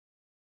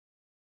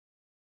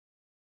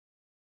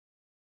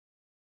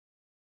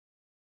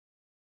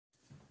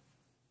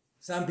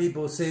Some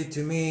people say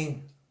to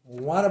me,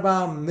 what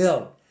about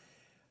milk?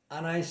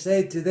 And I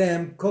say to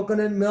them,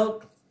 coconut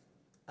milk,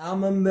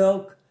 almond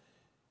milk,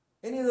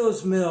 any of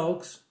those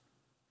milks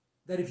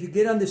that if you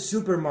get on the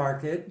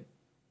supermarket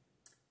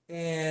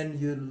and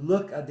you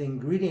look at the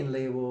ingredient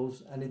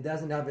labels and it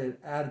doesn't have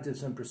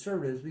additives and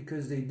preservatives,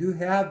 because they do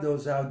have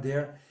those out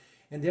there,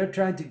 and they're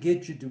trying to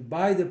get you to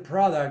buy the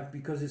product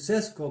because it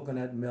says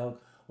coconut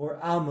milk or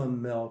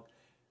almond milk.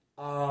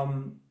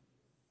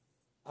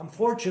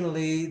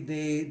 Unfortunately,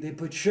 they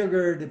put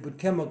sugar, they put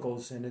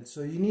chemicals in it.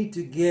 So you need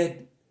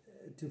to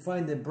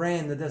find a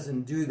brand that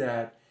doesn't do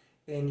that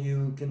and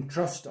you can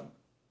trust them.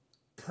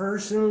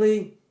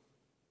 Personally,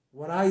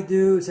 what I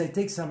do is I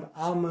take some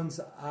almonds,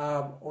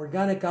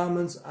 organic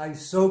almonds, I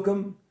soak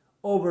them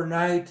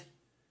overnight.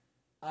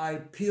 I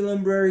peel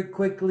them very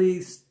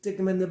quickly, stick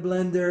them in the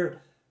blender,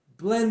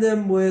 blend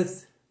them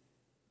with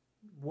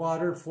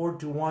water,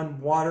 4-to-1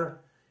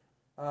 water,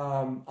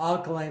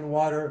 alkaline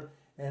water,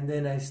 and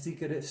then I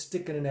stick it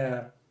in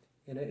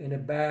a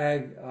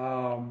bag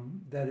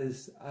that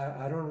is,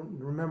 I don't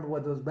remember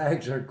what those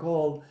bags are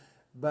called,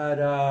 but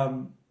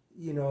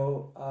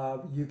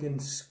you can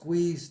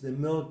squeeze the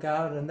milk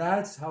out, and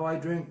that's how I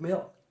drink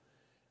milk.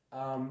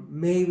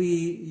 Maybe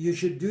you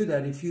should do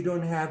that. If you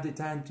don't have the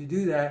time to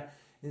do that,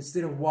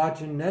 instead of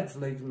watching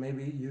Netflix,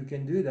 maybe you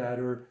can do that,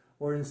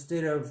 or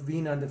instead of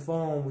being on the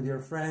phone with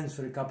your friends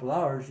for a couple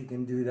hours, you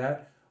can do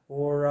that.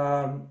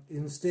 Or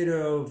instead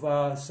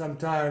of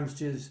sometimes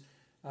just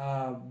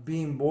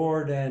being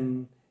bored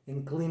and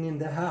cleaning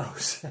the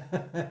house.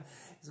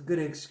 It's a good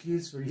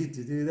excuse for you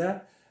to do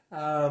that.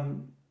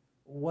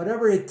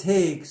 Whatever it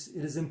takes,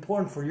 it is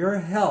important for your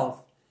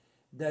health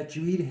that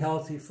you eat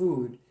healthy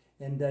food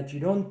and that you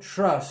don't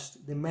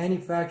trust the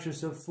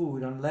manufacturers of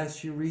food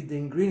unless you read the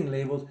ingredient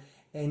labels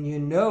and you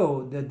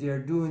know that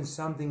they're doing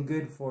something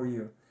good for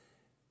you.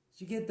 Did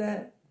you get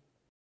that?